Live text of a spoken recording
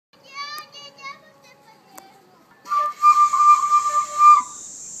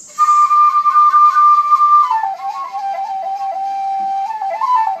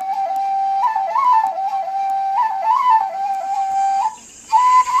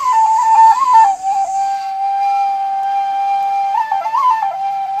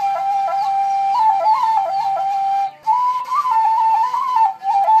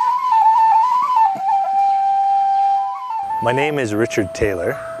My name is Richard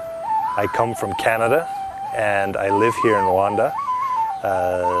Taylor. I come from Canada and I live here in Rwanda.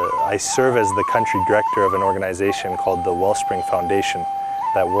 I serve as the country director of an organization called the Wellspring Foundation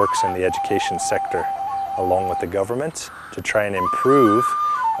that works in the education sector along with the government to try and improve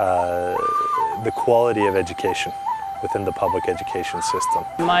the quality of education within the public education system.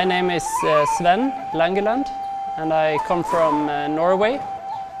 My name is Sven Langeland and I come from Norway.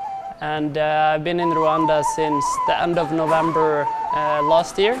 And I've been in Rwanda since the end of November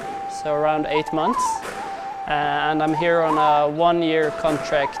last year, so around 8 months. And I'm here on a 1-year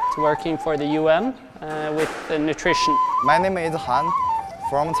contract working for the UN with nutrition. My name is Han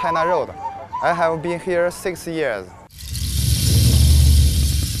from China Road. I have been here 6 years.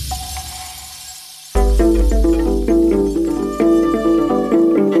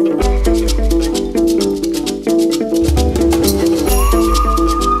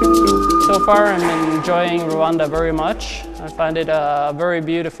 So far I'm enjoying Rwanda very much. I find it a very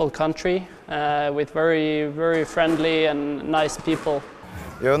beautiful country with very friendly and nice people.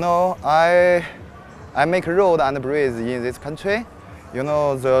 You know, I make road and bridge in this country. You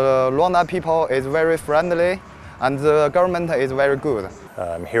know, the Rwanda people is very friendly and the government is very good.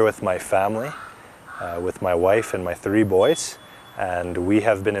 I'm here with my family, with my wife and my 3 boys. And we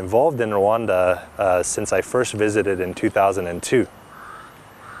have been involved in Rwanda since I first visited in 2002.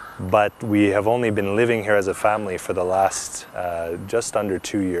 But we have only been living here as a family for the last just under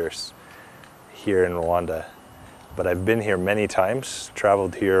 2 years here in Rwanda. But I've been here many times,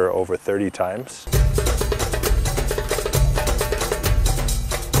 traveled here over 30 times.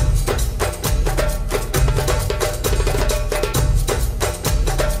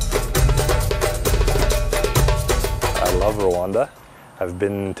 I love Rwanda. I've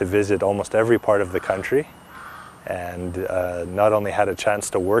been to visit almost every part of the country. And not only had a chance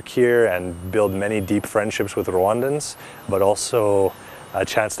to work here and build many deep friendships with Rwandans, but also a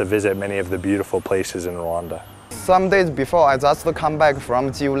chance to visit many of the beautiful places in Rwanda. Some days before I just come back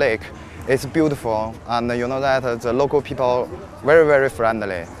from Jiu Lake. It's beautiful and you know that the local people very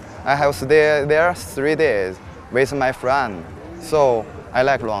friendly. I have stayed there 3 days with my friend, so I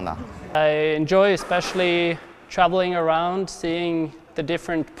like Rwanda. I enjoy especially traveling around, seeing the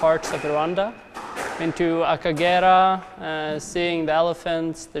different parts of Rwanda. Into Akagera, seeing the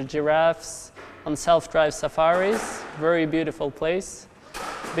elephants, the giraffes on self-drive safaris, very beautiful place.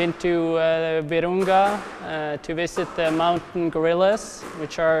 Been to Virunga to visit the mountain gorillas,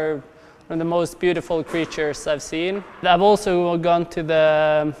 which are one of the most beautiful creatures I've seen. I've also gone to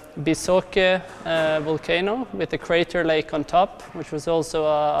the Bisoke volcano with the crater lake on top, which was also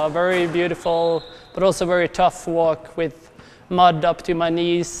a very beautiful but also very tough walk with mud up to my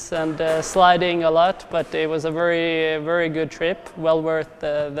knees and sliding a lot, but it was a very good trip, well worth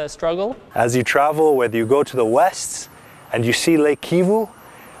the struggle. As you travel, whether you go to the west and you see Lake Kivu,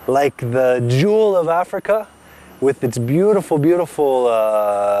 like the jewel of Africa, with its beautiful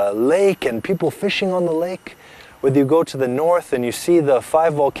lake and people fishing on the lake, whether you go to the north and you see the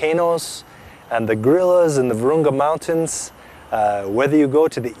 5 volcanoes and the gorillas and the Virunga Mountains, whether you go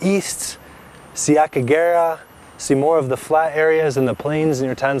to the east, see Akagera, see more of the flat areas and the plains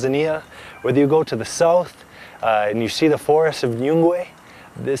near Tanzania, whether you go to the south and you see the forests of Nyungwe,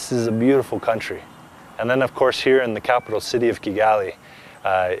 this is a beautiful country. And then of course here in the capital city of Kigali,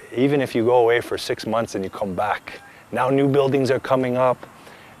 even if you go away for 6 months and you come back, now new buildings are coming up,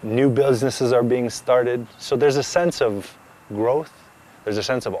 new businesses are being started. So there's a sense of growth, there's a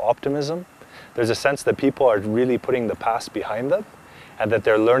sense of optimism, there's a sense that people are really putting the past behind them and that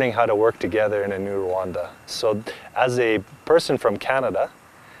they're learning how to work together in a new Rwanda. So as a person from Canada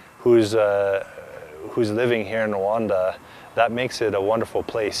who's living here in Rwanda, that makes it a wonderful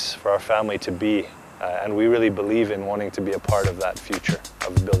place for our family to be. And we really believe in wanting to be a part of that future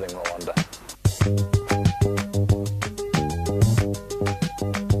of building Rwanda.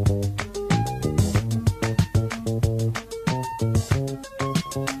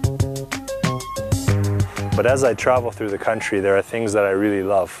 But as I travel through the country, there are things that I really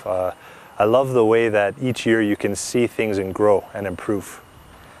love. I love the way that each year you can see things and grow and improve.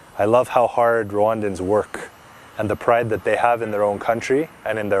 I love how hard Rwandans work and the pride that they have in their own country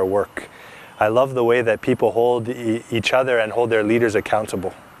and in their work. I love the way that people hold each other and hold their leaders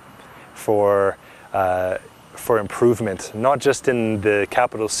accountable for improvement, not just in the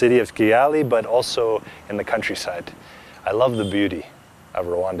capital city of Kigali, but also in the countryside. I love the beauty of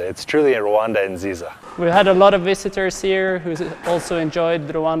Rwanda. It's truly a Rwanda in Ziza. We had a lot of visitors here who also enjoyed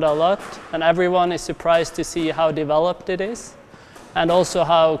Rwanda a lot, and everyone is surprised to see how developed it is, and also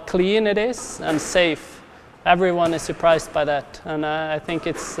how clean it is and safe. Everyone is surprised by that, and I think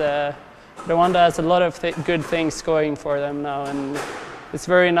it's Rwanda has a lot of good things going for them now, and it's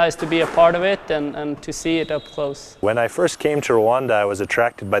very nice to be a part of it and to see it up close. When I first came to Rwanda, I was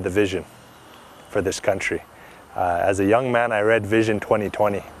attracted by the vision for this country. As a young man, I read Vision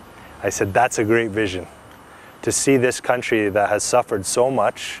 2020. I said, that's a great vision. To see this country that has suffered so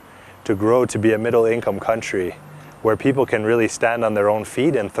much to grow to be a middle-income country where people can really stand on their own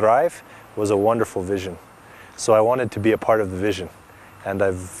feet and thrive was a wonderful vision. So I wanted to be a part of the vision. And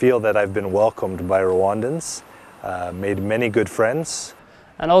I feel that I've been welcomed by Rwandans, made many good friends.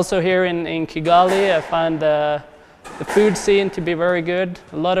 And also here in Kigali, I find the food scene to be very good.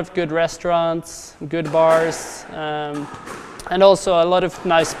 A lot of good restaurants, good bars, and also a lot of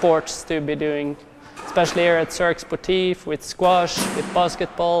nice sports to be doing, especially here at Cirque Sportif with squash, with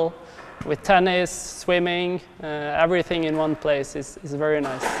basketball, with tennis, swimming, everything in one place is very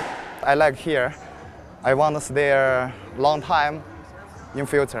nice. I like here. I want to stay a long time in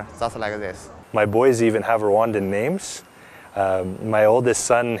future, just like this. My boys even have Rwandan names. My oldest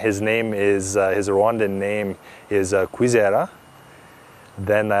son, his Rwandan name is Kwizera.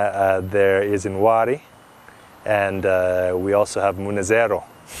 Then there is Nwari, and we also have Munezero.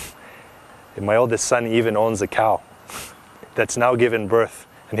 My oldest son even owns a cow that's now given birth,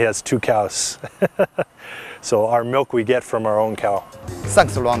 and he has 2 cows. So our milk we get from our own cow.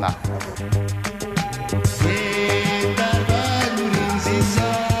 Thanks, Rwanda.